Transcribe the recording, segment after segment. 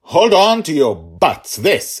Hold on to your butts.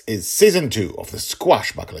 This is Season 2 of the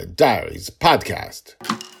Squashbuckler Diaries podcast.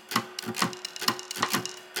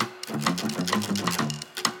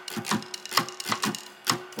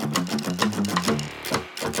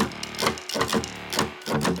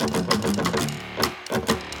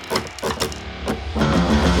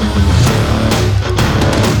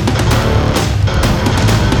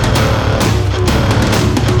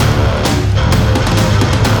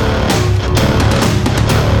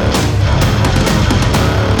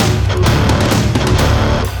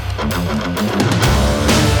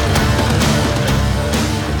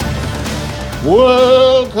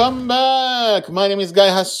 Welcome back. My name is Guy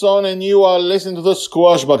Hasson and you are listening to the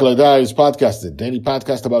Squashbuckler Diaries podcast, the daily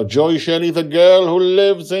podcast about Joy Shelley, the girl who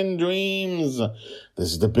lives in dreams.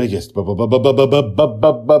 This is the biggest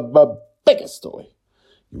story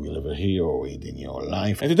you will ever hear or read in your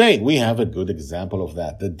life. And today we have a good example of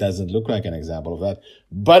that. That doesn't look like an example of that,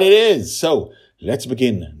 but it is. So let's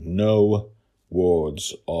begin. No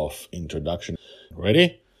words of introduction.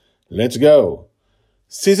 Ready? Let's go.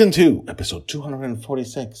 Season 2, episode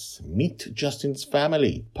 246, Meet Justin's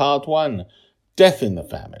Family, Part 1, Death in the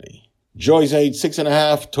Family. Joy's age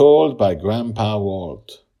 6.5, told by Grandpa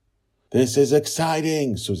Walt. This is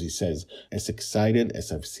exciting, Susie says, as excited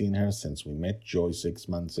as I've seen her since we met Joy 6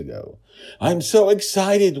 months ago. I'm so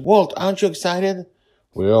excited. Walt, aren't you excited?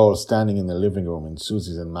 We're all standing in the living room in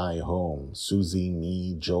Susie's and my home. Susie,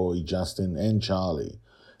 me, Joy, Justin, and Charlie.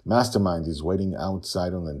 Mastermind is waiting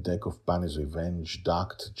outside on the deck of Bunny's Revenge,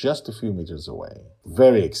 docked just a few meters away.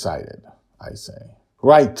 Very excited, I say.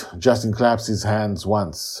 Right, Justin claps his hands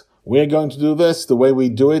once. We're going to do this the way we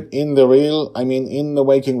do it in the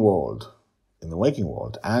waking world. In the waking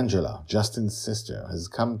world, Angela, Justin's sister, has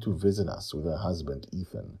come to visit us with her husband,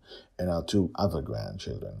 Ethan, and our 2 other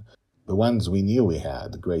grandchildren. The ones we knew we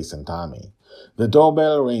had, Grace and Tommy. The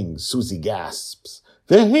doorbell rings. Susie gasps.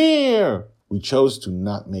 They're here! We chose to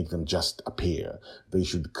not make them just appear. They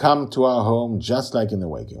should come to our home just like in the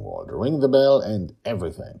waking world. Ring the bell and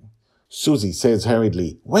everything. Susie says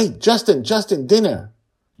hurriedly, Wait, Justin, dinner!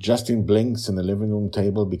 Justin blinks and the living room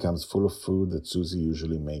table becomes full of food that Susie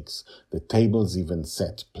usually makes. The table's even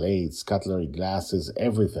set. Plates, cutlery, glasses,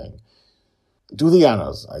 everything. Do the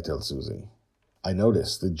honors, I tell Susie. I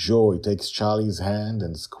notice that Joy takes Charlie's hand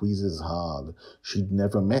and squeezes hard. She'd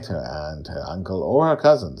never met her aunt, her uncle, or her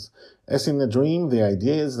cousins. As in the dream, the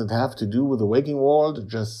ideas that have to do with the waking world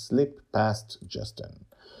just slip past Justin.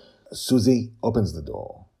 Susie opens the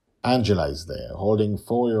door. Angela is there, holding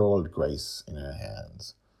 4-year-old Grace in her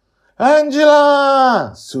hands.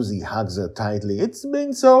 Angela! Susie hugs her tightly. It's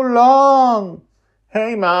been so long.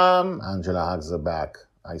 Hey, Mom. Angela hugs her back.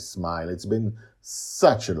 I smile. It's been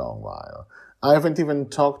such a long while. I haven't even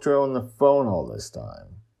talked to her on the phone all this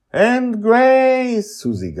time. And Grace,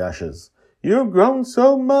 Susie gushes. You've grown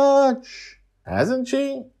so much. Hasn't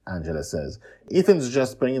she? Angela says. Ethan's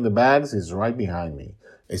just bringing the bags. He's right behind me.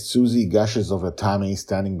 As Susie gushes over Tommy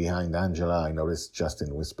standing behind Angela, I notice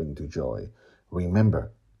Justin whispering to Joy.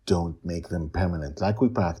 Remember, don't make them permanent like we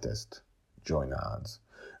practiced. Joy nods.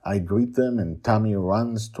 I greet them and Tommy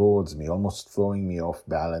runs towards me, almost throwing me off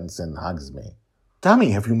balance and hugs me.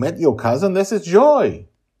 Tommy, have you met your cousin? This is Joy.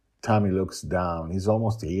 Tommy looks down. He's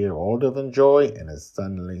almost a year older than Joy and has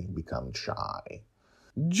suddenly become shy.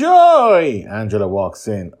 Joy! Angela walks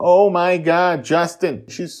in. Oh my God, Justin,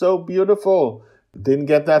 she's so beautiful. Didn't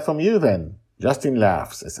get that from you then. Justin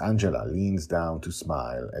laughs as Angela leans down to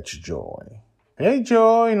smile at Joy. Hey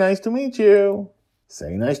Joy, nice to meet you.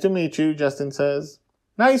 Say nice to meet you, Justin says.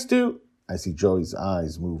 Nice to. I see Joy's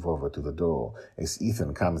eyes move over to the door as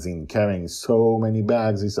Ethan comes in carrying so many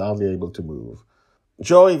bags he's hardly able to move.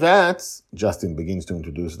 Joy, that's... Justin begins to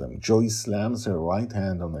introduce them. Joy slams her right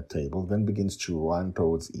hand on the table, then begins to run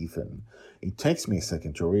towards Ethan. It takes me a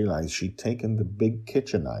second to realize she'd taken the big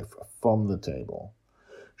kitchen knife from the table.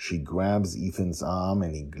 She grabs Ethan's arm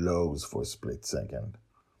and he glows for a split second.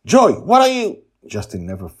 Joy, what are you... Justin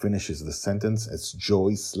never finishes the sentence as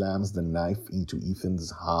Joy slams the knife into Ethan's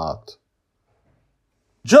heart.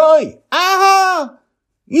 Joy! Aha!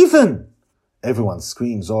 Ethan! Everyone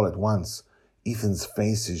screams all at once. Ethan's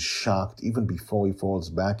face is shocked. Even before he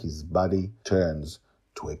falls back, his body turns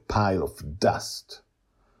to a pile of dust.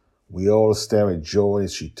 We all stare at Joy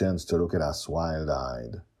as she turns to look at us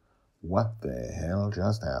wild-eyed. What the hell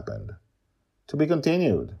just happened? To be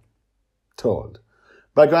continued. Told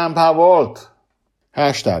by Grandpa Walt.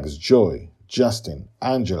 Hashtags Joy, Justin,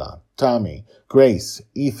 Angela, Tommy, Grace,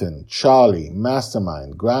 Ethan, Charlie,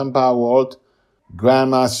 Mastermind, Grandpa Walt,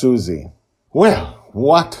 Grandma Susie. Well,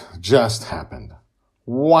 what just happened?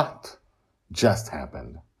 What just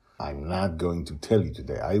happened? I'm not going to tell you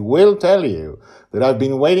today. I will tell you that I've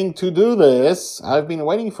been waiting to do this. I've been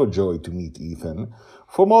waiting for Joy to meet Ethan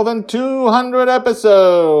for more than 200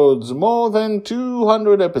 episodes. More than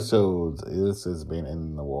 200 episodes. This has been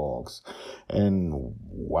in the works. And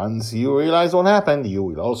once you realize what happened, you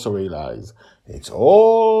will also realize it's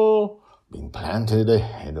all been planted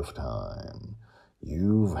ahead of time.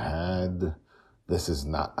 This is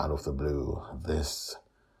not out of the blue.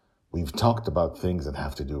 We've talked about things that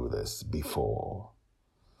have to do with this before.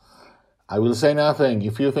 I will say nothing.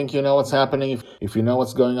 If you think you know what's happening, if you know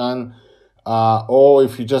what's going on, or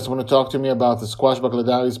if you just want to talk to me about the Squashbuckler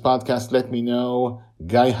Diaries podcast, let me know.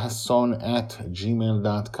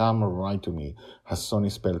 GuyHasson@gmail.com. Write to me. Hasson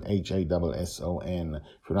is spelled Hasson.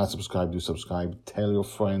 If you're not subscribed, do subscribe. Tell your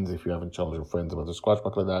friends, if you haven't told your friends, about the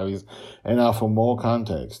Squashbuckler Diaries. And now for more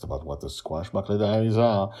context about what the Squashbuckler Diaries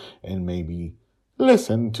are, and maybe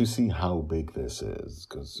listen to see how big this is.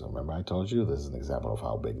 Because remember I told you, this is an example of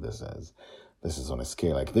how big this is. This is on a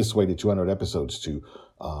scale like this, waited 200 episodes to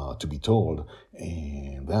be told.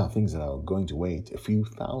 And there are things that are going to wait a few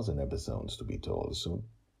thousand episodes to be told. So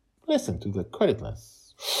listen to the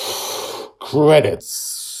creditless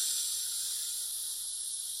credits.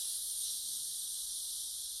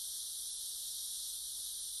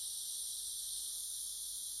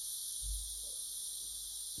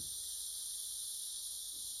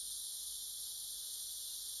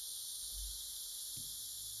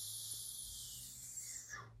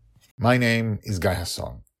 My name is Guy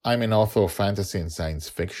Hasson. I'm an author of fantasy and science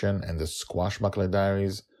fiction, and the Squashbuckler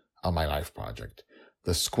Diaries are my life project.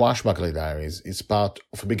 The Squashbuckler Diaries is part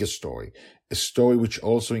of a bigger story, a story which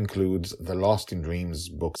also includes the Lost in Dreams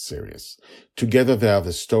book series. Together they are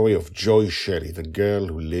the story of Joy Shelley, the girl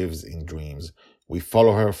who lives in dreams. We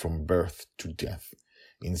follow her from birth to death.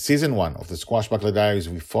 In Season 1 of the Squashbuckler Diaries,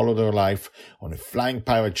 we followed her life on a flying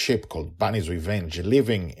pirate ship called Bunny's Revenge,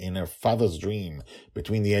 living in her father's dream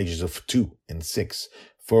between the ages of 2 and 6.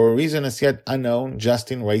 For a reason as yet unknown,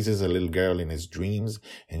 Justin raises a little girl in his dreams,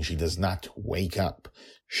 and she does not wake up.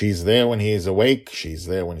 She's there when he is awake, she's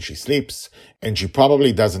there when she sleeps, and she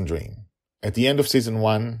probably doesn't dream. At the end of Season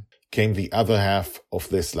 1 came the other half of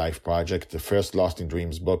this life project, the first Lost in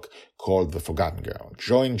Dreams book called The Forgotten Girl.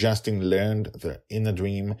 Joy and Justin learned they're in a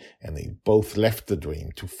dream, and they both left the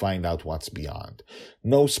dream to find out what's beyond.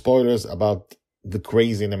 No spoilers about the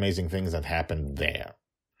crazy and amazing things that happened there.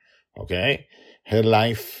 Okay? Her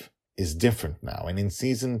life is different now, and in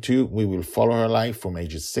Season 2, we will follow her life from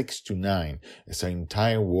ages 6 to 9 as her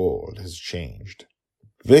entire world has changed.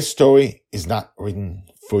 This story is not written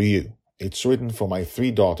for you. It's written for my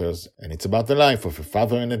 3 daughters, and it's about the life of a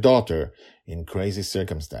father and a daughter in crazy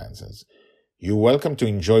circumstances. You're welcome to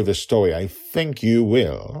enjoy the story. I think you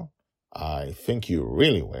will. I think you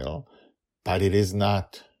really will. But it is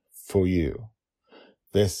not for you.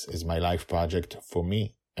 This is my life project for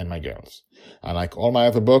me and my girls. Unlike all my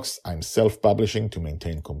other books, I'm self-publishing to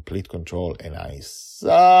maintain complete control, and I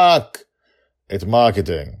suck at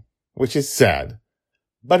marketing, which is sad.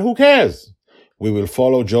 But who cares? We will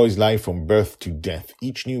follow Joy's life from birth to death.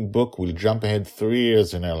 Each new book will jump ahead 3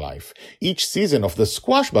 years in her life. Each season of the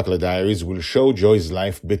Squashbuckler Diaries will show Joy's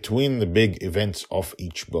life between the big events of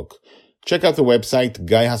each book. Check out the website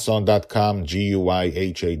GuyHasson.com,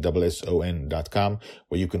 GuyHasson.com,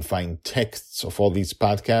 where you can find texts of all these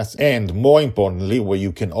podcasts, and more importantly, where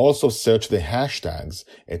you can also search the hashtags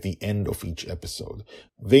at the end of each episode.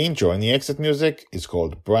 The intro and the exit music is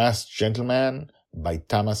called Brass Gentleman by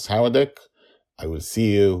Thomas Howardek. I will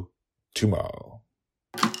see you tomorrow.